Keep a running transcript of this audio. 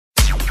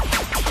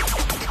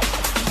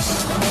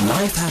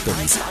Life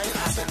Happens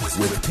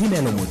with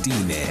Phemelo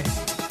Motene.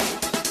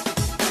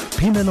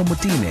 Phemelo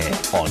Motene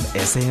on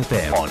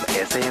SAFM.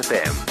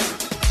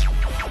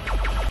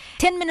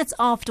 10 minutes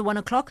after 1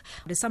 o'clock,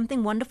 there's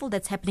something wonderful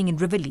that's happening in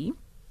Riverlea.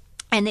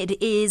 And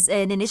it is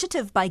an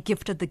initiative by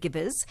Gift of the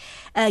Givers.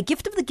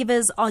 Gift of the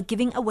Givers are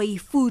giving away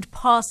food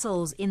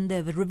parcels in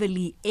the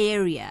Riverlea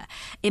area.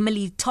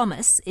 Emily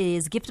Thomas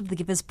is Gift of the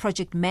Givers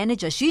project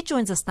manager. She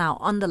joins us now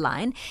on the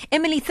line.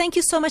 Emily, thank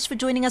you so much for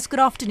joining us. Good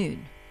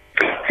afternoon.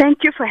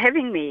 Thank you for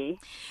having me.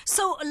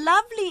 So,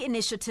 lovely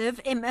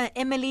initiative.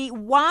 Emily,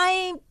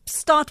 why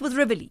start with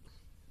Riverlea?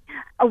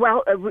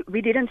 Well, we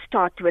didn't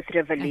start with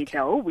Riverlea,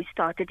 though. We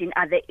started in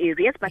other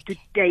areas, but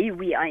today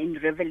we are in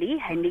Riverlea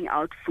handing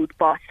out food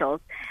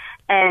parcels,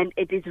 and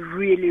it is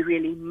really,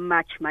 really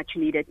much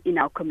needed in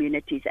our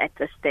communities at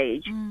this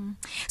stage.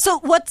 So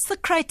what's the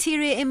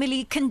criteria,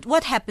 Emily?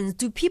 What happens?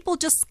 Do people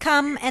just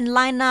come and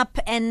line up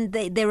and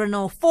there are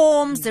no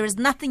forms? There is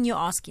nothing you're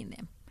asking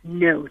them?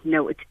 No,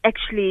 it's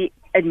actually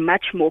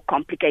much more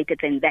complicated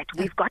than that.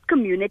 We've got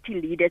community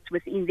leaders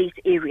within these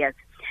areas,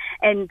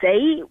 and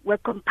they were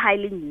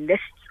compiling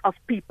lists of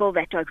people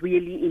that are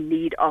really in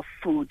need of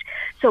food.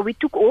 So we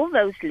took all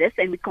those lists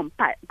and we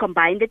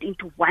combined it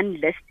into one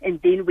list,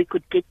 and then we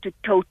could get to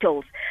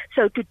totals.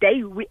 So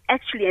today we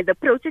actually, and the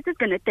process is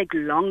going to take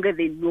longer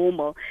than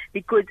normal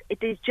because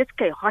it is just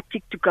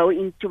chaotic to go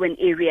into an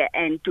area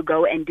and to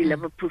go and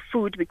deliver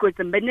food, because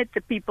the minute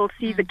the people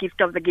see the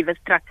Gift of the Givers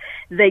truck,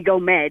 they go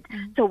mad.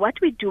 So what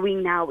we're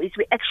doing now is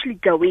we're actually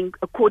going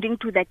according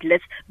to that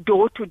list,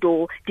 door to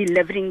door,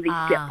 delivering these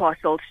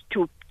parcels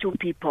to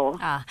people.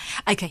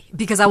 Okay,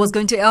 because I was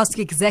going to ask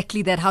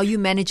exactly that, how you're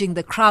managing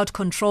the crowd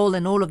control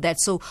and all of that.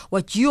 So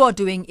what you are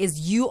doing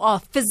is you are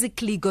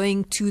physically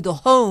going to the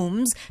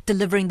homes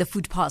delivering the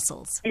food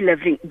parcels.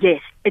 Delivering, yes.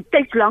 It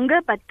takes longer,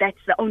 but that's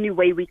the only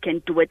way we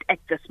can do it at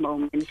this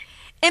moment.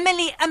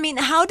 Emily, I mean,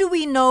 how do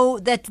we know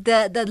that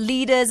the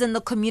leaders in the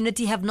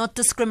community have not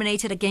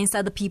discriminated against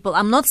other people?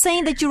 I'm not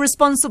saying that you're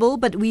responsible,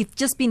 but we've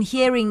just been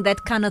hearing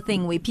that kind of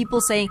thing where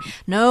people saying,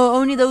 no,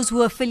 only those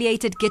who are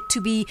affiliated get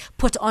to be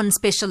put on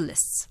special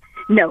lists.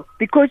 No,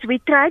 because we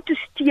try to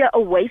steer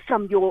away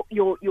from your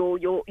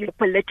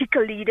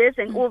political leaders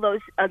and all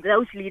those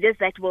leaders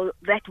that will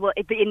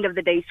at the end of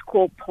the day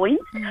score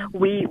points.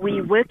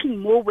 We're working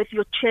more with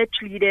your church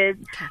leaders,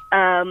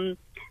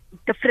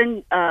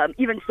 different,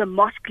 even some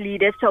mosque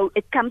leaders. So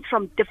it comes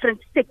from different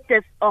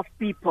sectors of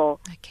people.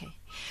 Okay,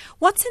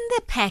 what's in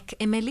their pack,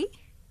 Emily?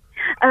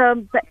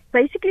 But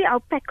basically,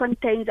 our pack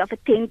contains of a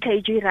 10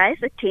 kg rice,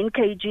 a 10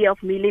 kg of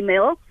mealie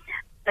meal,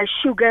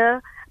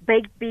 sugar,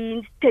 baked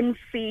beans, tin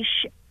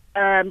fish,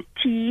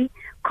 tea,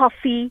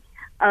 coffee,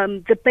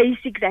 the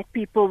basic that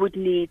people would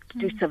need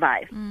to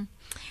survive.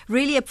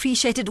 Really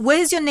appreciate it.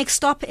 Where's your next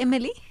stop,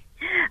 Emily?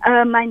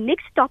 My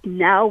next stop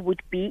now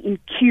would be in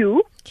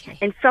Kew. Okay.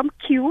 And from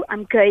Kew,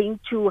 I'm going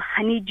to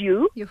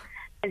Honeydew.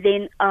 And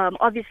then,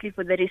 obviously,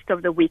 for the rest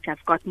of the week,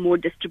 I've got more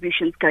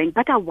distributions going.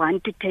 But I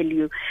want to tell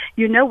you,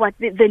 you know what?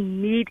 The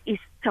need is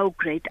so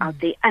great out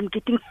there. I'm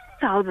getting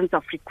thousands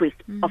of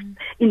requests of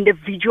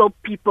individual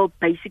people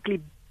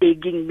basically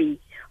begging me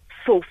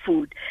for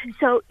food.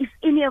 So if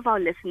any of our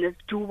listeners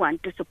do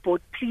want to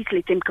support, please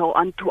let them go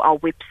onto our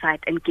website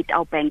and get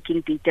our banking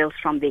details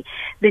from there.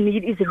 The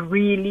need is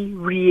really,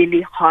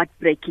 really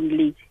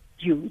heartbreakingly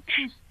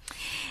huge.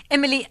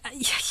 Emily,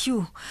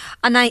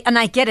 and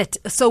I get it.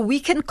 So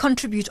we can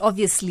contribute,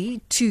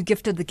 obviously, to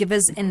Gift of the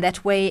Givers in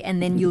that way, and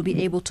then you'll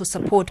be able to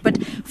support.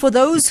 But for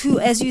those who,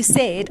 as you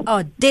said,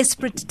 are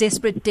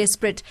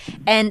desperate,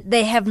 and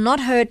they have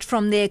not heard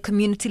from their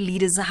community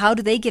leaders, how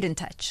do they get in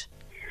touch?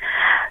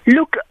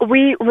 Look,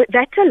 we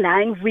that's a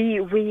line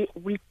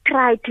we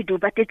try to do,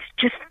 but it's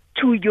just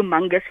too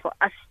humongous for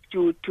us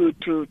to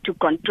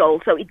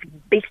control. So it's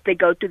best they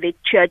go to their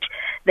church,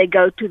 they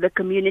go to the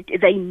community.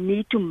 They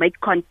need to make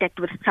contact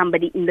with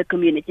somebody in the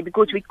community,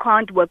 because we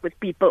can't work with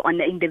people on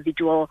an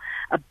individual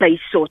base,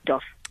 sort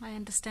of. I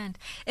understand.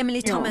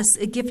 Emily Thomas,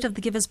 a Gift of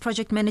the Givers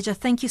project manager,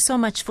 thank you so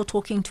much for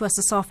talking to us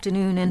this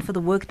afternoon and for the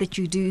work that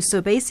you do.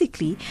 So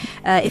basically,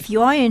 if you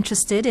are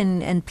interested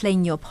in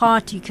playing your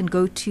part, you can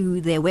go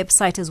to their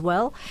website as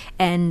well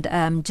and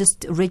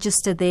just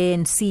register there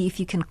and see if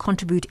you can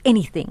contribute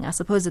anything. I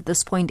suppose at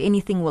this point,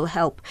 anything will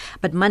help.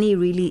 But money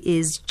really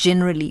is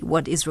generally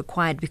what is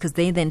required, because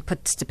they then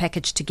put the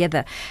package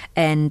together.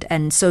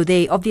 And so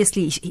they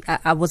obviously,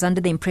 I was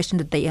under the impression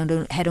that they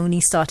had only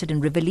started in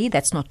Riverlea.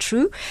 That's not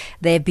true.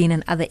 They've been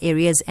in other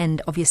areas,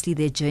 and obviously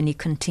their journey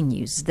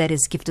continues. That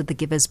is Gift of the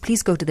Givers.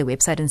 Please go to their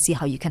website and see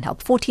how you can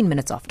help. 14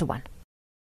 minutes after 1.